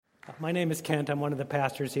My name is Kent. I'm one of the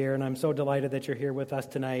pastors here, and I'm so delighted that you're here with us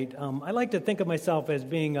tonight. I like to think of myself as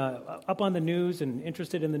being up on the news and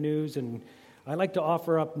interested in the news, and I like to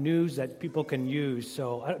offer up news that people can use.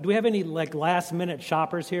 So do we have any last-minute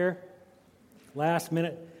shoppers here? Last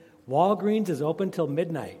minute? Walgreens is open till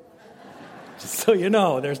midnight. Just so you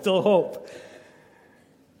know, there's still hope.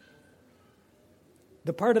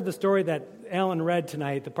 The part of the story that Alan read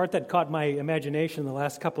tonight, the part that caught my imagination the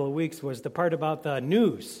last couple of weeks was the part about the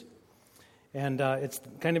news. And it's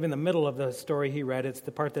kind of in the middle of the story he read. It's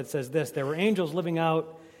the part that says this: there were angels living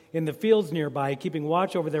out in the fields nearby, keeping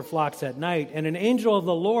watch over their flocks at night. And an angel of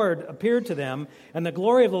the Lord appeared to them, and the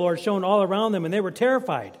glory of the Lord shone all around them, and they were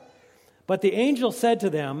terrified. But the angel said to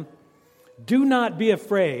them, "Do not be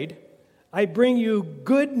afraid. I bring you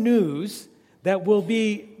good news that will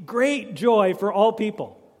be great joy for all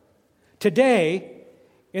people. Today,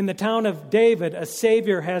 in the town of David, a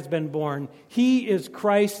Savior has been born. He is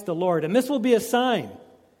Christ the Lord. And this will be a sign.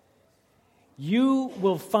 You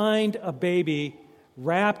will find a baby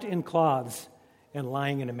wrapped in cloths and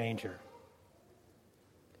lying in a manger."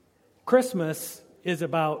 Christmas is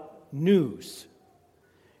about news.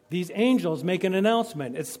 These angels make an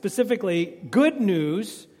announcement. It's specifically good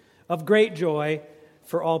news of great joy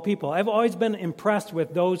for all people. I've always been impressed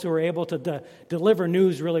with those who are able to deliver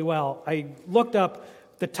news really well. I looked up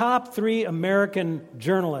the top 3 American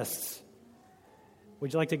journalists.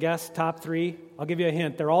 Would you like to guess? Top 3? I'll give you a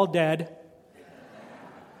hint. They're all dead.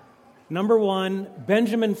 Number 1,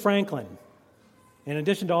 Benjamin Franklin. In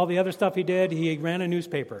addition to all the other stuff he did, he ran a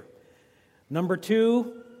newspaper. Number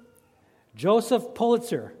 2, Joseph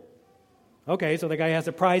Pulitzer. Okay, so the guy has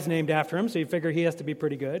a prize named after him, so you figure he has to be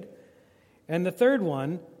pretty good. And the third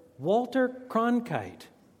one, Walter Cronkite,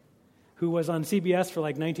 who was on CBS for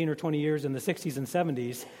 19 or 20 years in the 60s and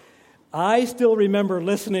 70s. I still remember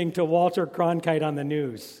listening to Walter Cronkite on the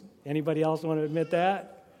news. Anybody else want to admit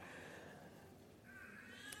that?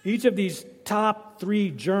 Each of these top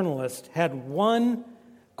 3 journalists had one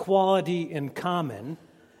quality in common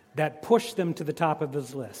that pushed them to the top of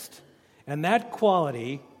this list. And that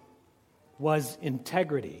quality was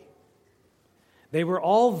integrity. They were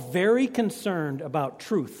all very concerned about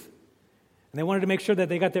truth. And they wanted to make sure that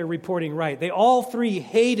they got their reporting right. They all 3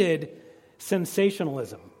 hated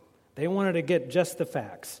sensationalism. They wanted to get just the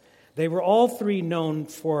facts. They were all 3 known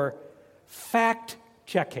for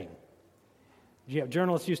fact-checking. Yeah,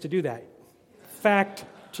 journalists used to do that.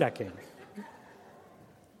 Fact-checking.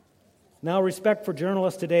 Now, respect for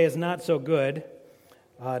journalists today is not so good.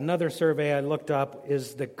 Another survey I looked up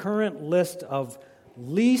is the current list of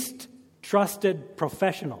least trusted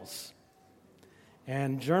professionals.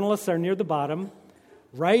 And journalists are near the bottom,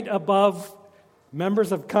 right above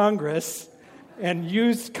members of Congress and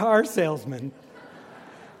used car salesmen,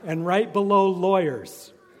 and right below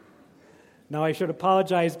lawyers. Now, I should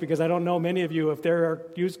apologize because I don't know many of you. If there are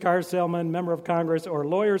used car salesmen, member of Congress, or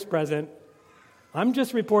lawyers present, I'm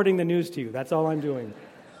just reporting the news to you. That's all I'm doing.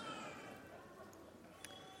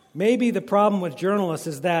 Maybe the problem with journalists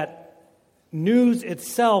is that news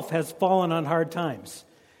itself has fallen on hard times,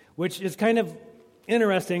 which is kind of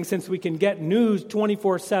interesting since we can get news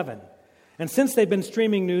 24/7. And since they've been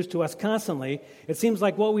streaming news to us constantly, it seems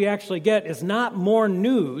like what we actually get is not more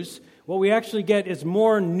news. What we actually get is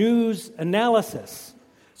more news analysis.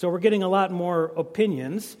 So we're getting a lot more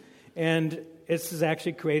opinions, and this has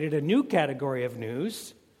actually created a new category of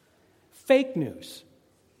news: fake news.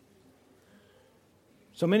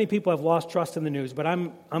 So many people have lost trust in the news, but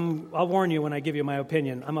I'll warn you when I give you my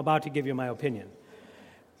opinion. I'm about to give you my opinion.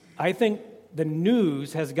 I think the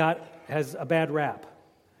news has a bad rap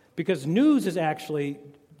because news is actually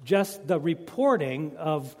just the reporting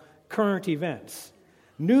of current events.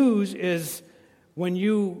 News is when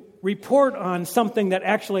you report on something that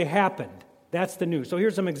actually happened. That's the news. So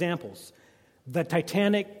here's some examples. The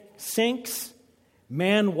Titanic sinks.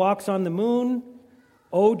 Man walks on the moon.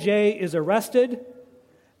 OJ is arrested.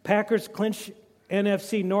 Packers clinch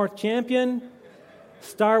NFC North champion.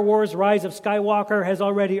 Star Wars Rise of Skywalker has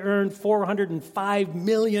already earned $405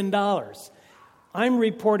 million. I'm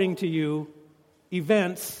reporting to you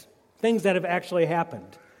events, things that have actually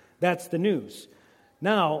happened. That's the news.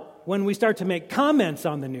 Now, when we start to make comments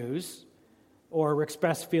on the news or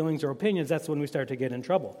express feelings or opinions, that's when we start to get in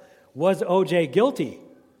trouble. Was OJ guilty?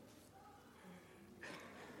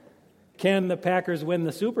 Can the Packers win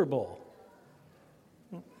the Super Bowl?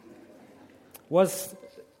 Was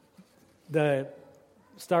the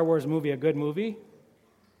Star Wars movie a good movie?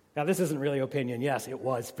 Now, this isn't really opinion. Yes, it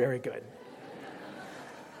was very good.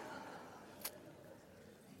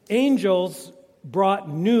 Angels brought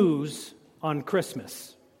news on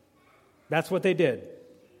Christmas. That's what they did.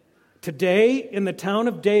 Today, in the town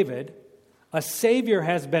of David, a Savior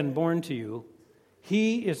has been born to you.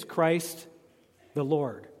 He is Christ the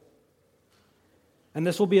Lord. And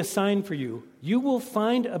this will be a sign for you. You will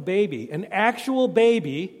find a baby, an actual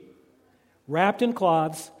baby, wrapped in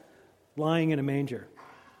cloths, lying in a manger.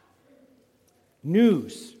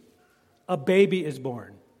 News. A baby is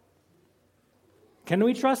born. Can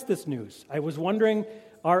we trust this news? I was wondering,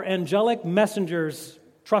 are angelic messengers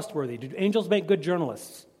trustworthy? Do angels make good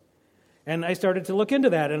journalists? And I started to look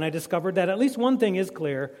into that, and I discovered that at least one thing is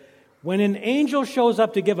clear. When an angel shows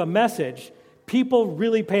up to give a message, people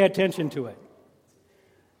really pay attention to it.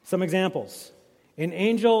 Some examples. An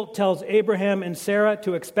angel tells Abraham and Sarah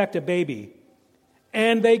to expect a baby,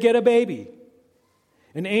 and they get a baby.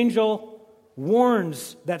 An angel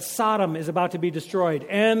warns that Sodom is about to be destroyed,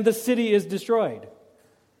 and the city is destroyed.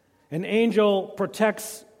 An angel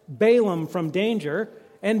protects Balaam from danger,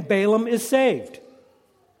 and Balaam is saved.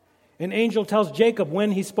 An angel tells Jacob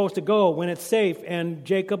when he's supposed to go, when it's safe, and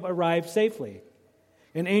Jacob arrives safely.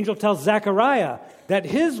 An angel tells Zechariah that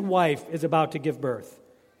his wife is about to give birth,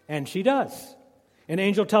 and she does. An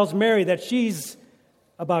angel tells Mary that she's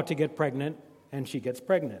about to get pregnant, and she gets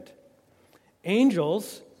pregnant.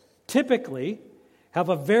 Angels typically have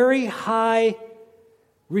a very high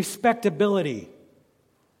respectability.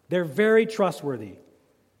 They're very trustworthy.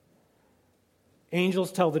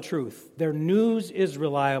 Angels tell the truth. Their news is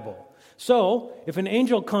reliable. So, if an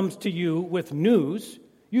angel comes to you with news,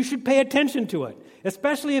 you should pay attention to it,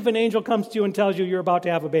 especially if an angel comes to you and tells you you're about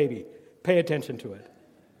to have a baby. Pay attention to it.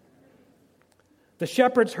 The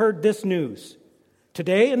shepherds heard this news.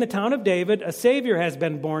 Today in the town of David, a Savior has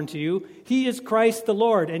been born to you. He is Christ the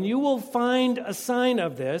Lord. And you will find a sign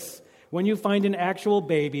of this when you find an actual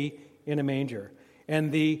baby in a manger.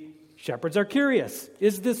 And the shepherds are curious.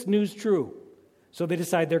 Is this news true? So they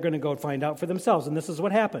decide they're going to go find out for themselves. And this is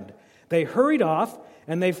what happened. They hurried off,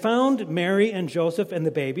 and they found Mary and Joseph and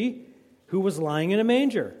the baby, who was lying in a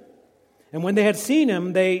manger. And when they had seen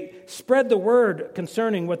him, they spread the word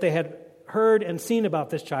concerning what they had heard and seen about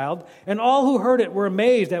this child. And all who heard it were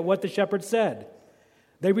amazed at what the shepherds said.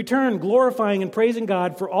 They returned, glorifying and praising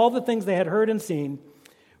God for all the things they had heard and seen,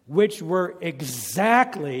 which were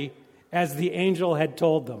exactly as the angel had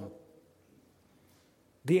told them.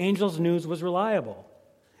 The angel's news was reliable.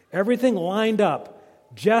 Everything lined up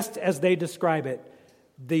just as they describe it.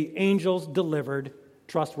 The angels delivered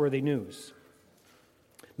trustworthy news.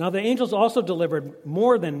 Now, the angels also delivered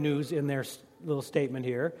more than news in their little statement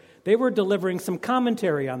here. They were delivering some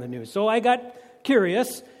commentary on the news. So I got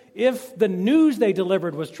curious, if the news they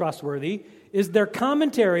delivered was trustworthy, is their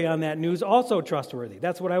commentary on that news also trustworthy?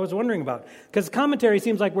 That's what I was wondering about. Because commentary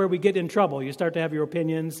seems like where we get in trouble. You start to have your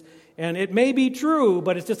opinions, and it may be true,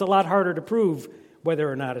 but it's just a lot harder to prove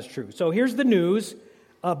whether or not it's true. So here's the news.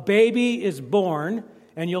 A baby is born,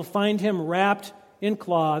 and you'll find him wrapped in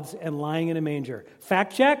cloths and lying in a manger.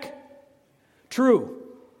 Fact check? True.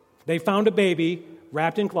 They found a baby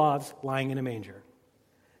wrapped in cloths, lying in a manger.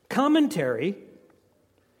 Commentary: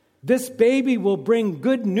 this baby will bring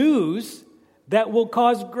good news that will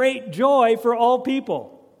cause great joy for all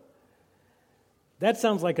people. That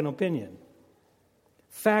sounds like an opinion.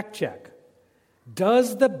 Fact check: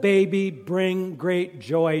 does the baby bring great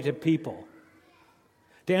joy to people?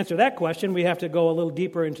 To answer that question, we have to go a little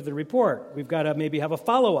deeper into the report. We've got to maybe have a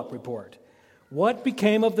follow-up report. What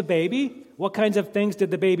became of the baby? What kinds of things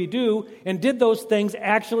did the baby do? And did those things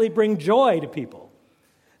actually bring joy to people?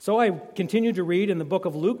 So I continued to read in the book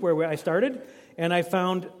of Luke, where I started, and I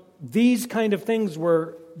found these kind of things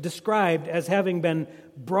were described as having been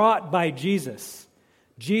brought by Jesus.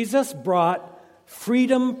 Jesus brought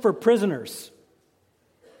freedom for prisoners.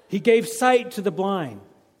 He gave sight to the blind.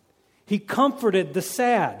 He comforted the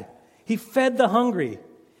sad. He fed the hungry.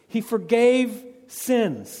 He forgave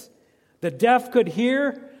sins. The deaf could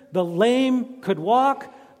hear. The lame could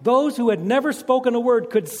walk. Those who had never spoken a word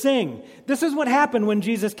could sing. This is what happened when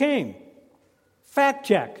Jesus came. Fact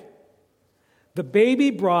check. The baby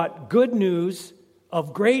brought good news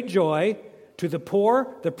of great joy to the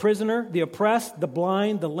poor, the prisoner, the oppressed, the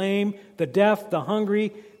blind, the lame, the deaf, the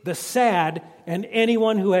hungry, the sad, and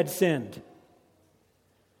anyone who had sinned.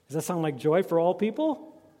 Does that sound like joy for all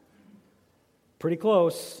people? Pretty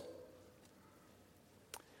close.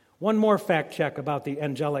 One more fact check about the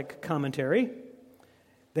angelic commentary.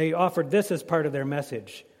 They offered this as part of their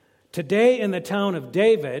message. Today in the town of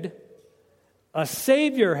David, a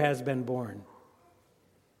Savior has been born.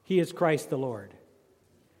 He is Christ the Lord.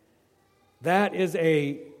 That is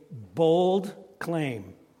a bold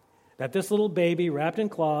claim, that this little baby wrapped in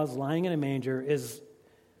cloths, lying in a manger, is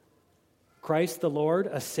Christ the Lord,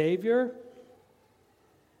 a Savior.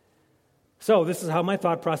 So this is how my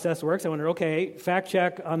thought process works. I wonder, okay, fact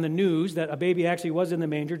check on the news that a baby actually was in the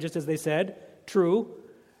manger, just as they said. True.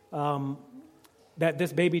 That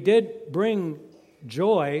this baby did bring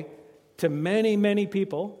joy to many, many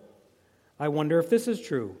people. I wonder if this is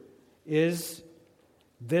true. Is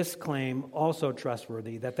this claim also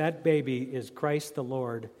trustworthy, that baby is Christ the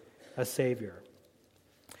Lord, a Savior?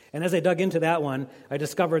 And as I dug into that one, I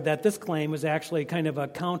discovered that this claim was actually kind of a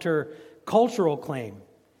counter-cultural claim,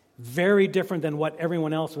 very different than what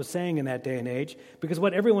everyone else was saying in that day and age, because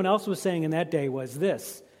what everyone else was saying in that day was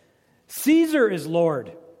this: Caesar is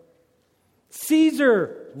Lord.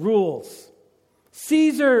 Caesar rules.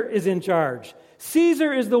 Caesar is in charge.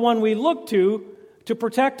 Caesar is the one we look to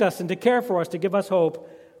protect us and to care for us, to give us hope.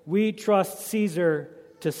 We trust Caesar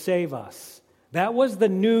to save us. That was the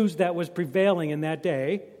news that was prevailing in that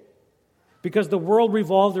day, because the world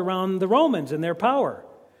revolved around the Romans and their power.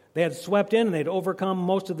 They had swept in and they'd overcome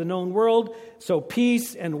most of the known world. So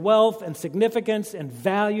peace and wealth and significance and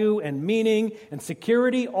value and meaning and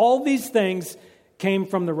security, all these things came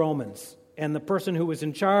from the Romans. And the person who was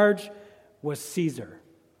in charge was Caesar.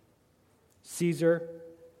 Caesar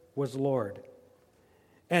was Lord.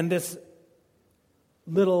 And this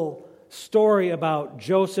little story about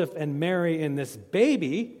Joseph and Mary and this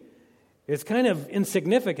baby is kind of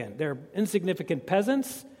insignificant. They're insignificant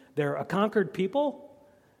peasants. They're a conquered people.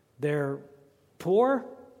 They're poor.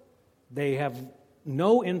 They have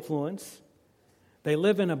no influence. They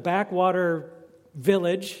live in a backwater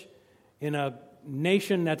village in a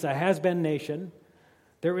nation that's a has-been nation.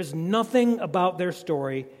 There is nothing about their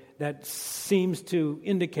story that seems to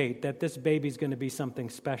indicate that this baby's going to be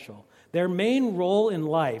something special. Their main role in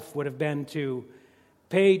life would have been to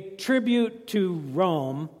pay tribute to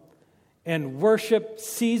Rome and worship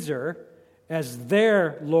Caesar as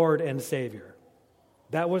their Lord and Savior.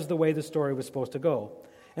 That was the way the story was supposed to go.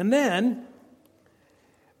 And then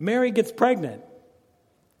Mary gets pregnant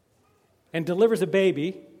and delivers a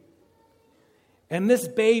baby, and this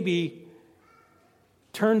baby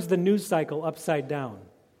turns the news cycle upside down.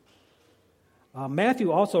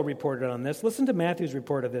 Matthew also reported on this. Listen to Matthew's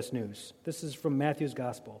report of this news. This is from Matthew's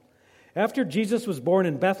Gospel. After Jesus was born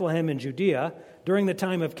in Bethlehem in Judea, during the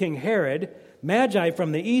time of King Herod, Magi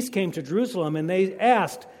from the east came to Jerusalem, and they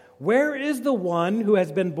asked, "Where is the one who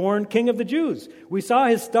has been born King of the Jews? We saw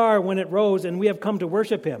his star when it rose, and we have come to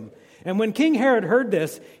worship him." And when King Herod heard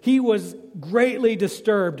this, he was greatly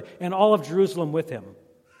disturbed, and all of Jerusalem with him.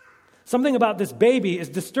 Something about this baby is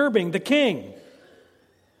disturbing the king.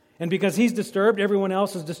 And because he's disturbed, everyone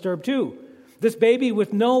else is disturbed too. This baby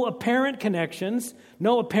with no apparent connections,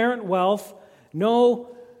 no apparent wealth,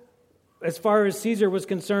 no, as far as Caesar was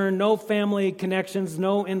concerned, no family connections,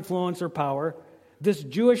 no influence or power. This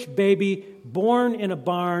Jewish baby born in a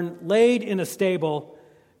barn, laid in a stable,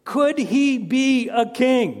 could he be a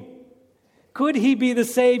king? Could he be the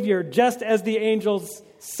Savior, just as the angels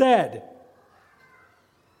said?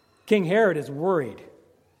 King Herod is worried.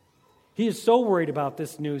 He is so worried about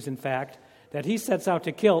this news, in fact, that he sets out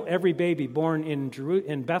to kill every baby born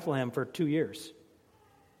in Bethlehem for 2 years.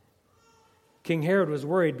 King Herod was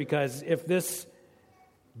worried because if this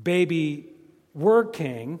baby were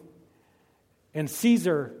king and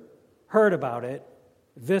Caesar heard about it,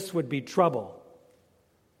 this would be trouble.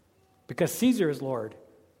 Because Caesar is Lord,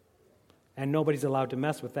 and nobody's allowed to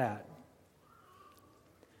mess with that.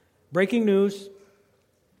 Breaking news.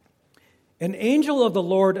 An angel of the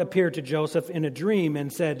Lord appeared to Joseph in a dream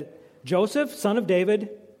and said, "Joseph, son of David,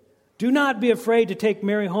 do not be afraid to take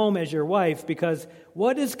Mary home as your wife, because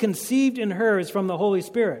what is conceived in her is from the Holy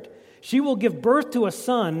Spirit. She will give birth to a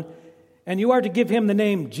son, and you are to give him the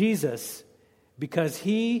name Jesus, because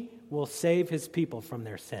he will save his people from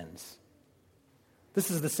their sins." This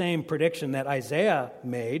is the same prediction that Isaiah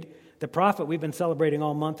made, the prophet we've been celebrating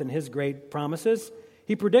all month in his great promises.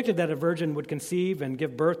 He predicted that a virgin would conceive and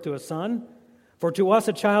give birth to a son. "For to us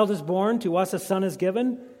a child is born, to us a son is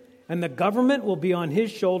given, and the government will be on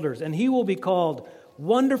his shoulders, and he will be called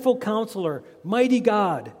Wonderful Counselor, Mighty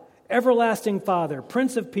God, Everlasting Father,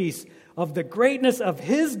 Prince of Peace. Of the greatness of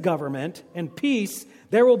his government and peace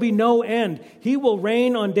there will be no end. He will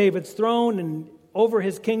reign on David's throne and over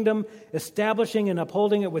his kingdom, establishing and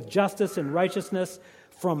upholding it with justice and righteousness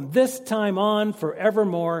from this time on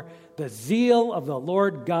forevermore. The zeal of the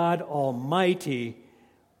Lord God Almighty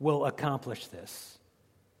will accomplish this."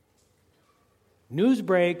 News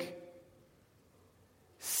break: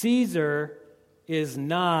 Caesar is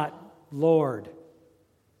not Lord.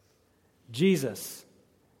 Jesus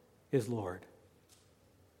is Lord.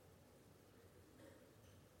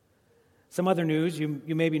 Some other news you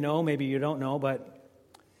maybe know, maybe you don't know, but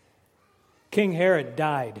King Herod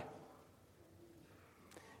died.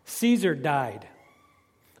 Caesar died.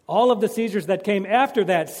 All of the Caesars that came after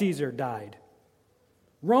that Caesar died.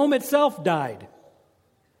 Rome itself died.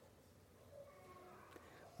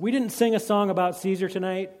 We didn't sing a song about Caesar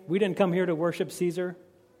tonight. We didn't come here to worship Caesar.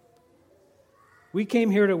 We came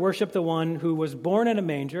here to worship the one who was born in a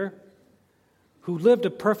manger, who lived a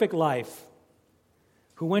perfect life,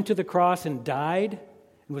 who went to the cross and died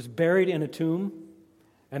and was buried in a tomb,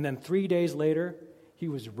 and then 3 days later, he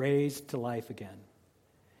was raised to life again.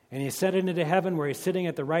 And he ascended into heaven, where he's sitting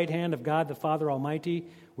at the right hand of God the Father Almighty,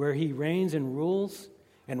 where he reigns and rules.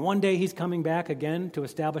 And one day he's coming back again to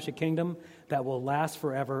establish a kingdom that will last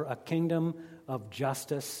forever, a kingdom of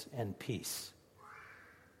justice and peace.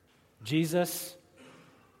 Jesus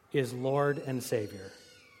is Lord and Savior.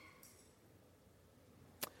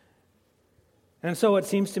 And so it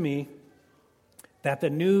seems to me that the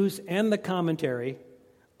news and the commentary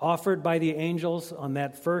offered by the angels on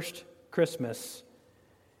that first Christmas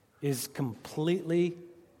is completely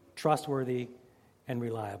trustworthy and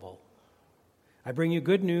reliable. I bring you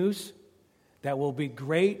good news that will be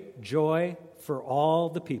great joy for all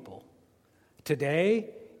the people. Today,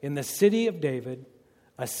 in the city of David,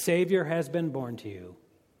 a Savior has been born to you.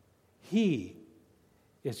 He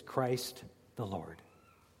is Christ the Lord.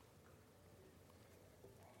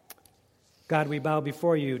 God, we bow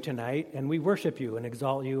before you tonight, and we worship you and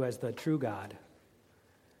exalt you as the true God,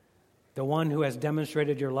 the one who has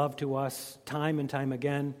demonstrated your love to us time and time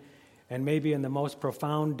again, and maybe in the most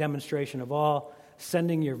profound demonstration of all,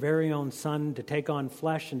 sending your very own Son to take on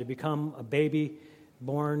flesh and to become a baby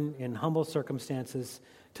born in humble circumstances,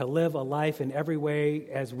 to live a life in every way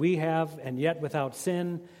as we have and yet without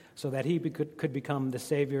sin, so that he could become the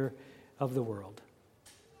Savior of the world.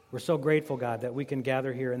 We're so grateful, God, that we can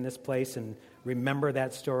gather here in this place and remember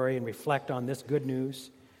that story and reflect on this good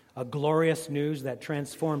news, a glorious news that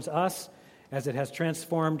transforms us as it has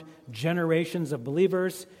transformed generations of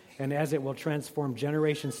believers and as it will transform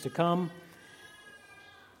generations to come.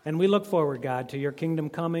 And we look forward, God, to your kingdom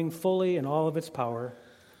coming fully in all of its power.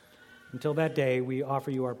 Until that day, we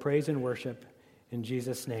offer you our praise and worship. In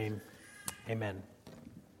Jesus' name, amen.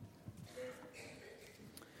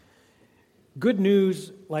 Good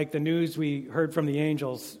news, like the news we heard from the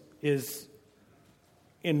angels, is,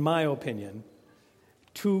 in my opinion,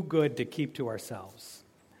 too good to keep to ourselves.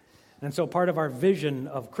 And so part of our vision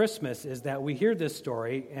of Christmas is that we hear this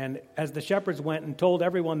story, and as the shepherds went and told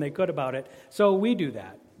everyone they could about it, so we do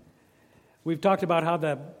that. We've talked about how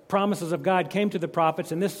the promises of God came to the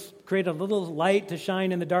prophets, and this created a little light to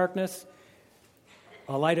shine in the darkness,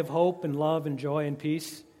 a light of hope and love and joy and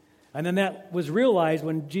peace. And then that was realized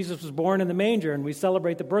when Jesus was born in the manger, and we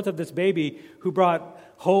celebrate the birth of this baby who brought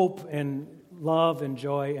hope and love and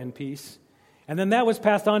joy and peace. And then that was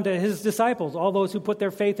passed on to his disciples, all those who put their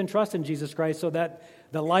faith and trust in Jesus Christ, so that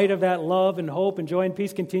the light of that love and hope and joy and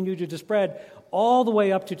peace continued to spread all the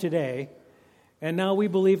way up to today. And now we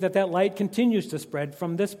believe that that light continues to spread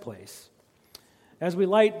from this place. As we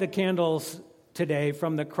light the candles today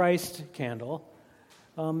from the Christ candle,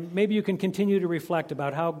 maybe you can continue to reflect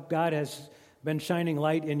about how God has been shining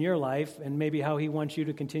light in your life, and maybe how he wants you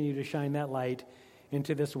to continue to shine that light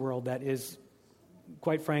into this world that is,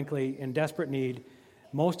 quite frankly, in desperate need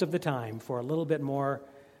most of the time for a little bit more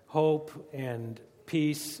hope and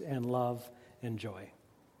peace and love and joy.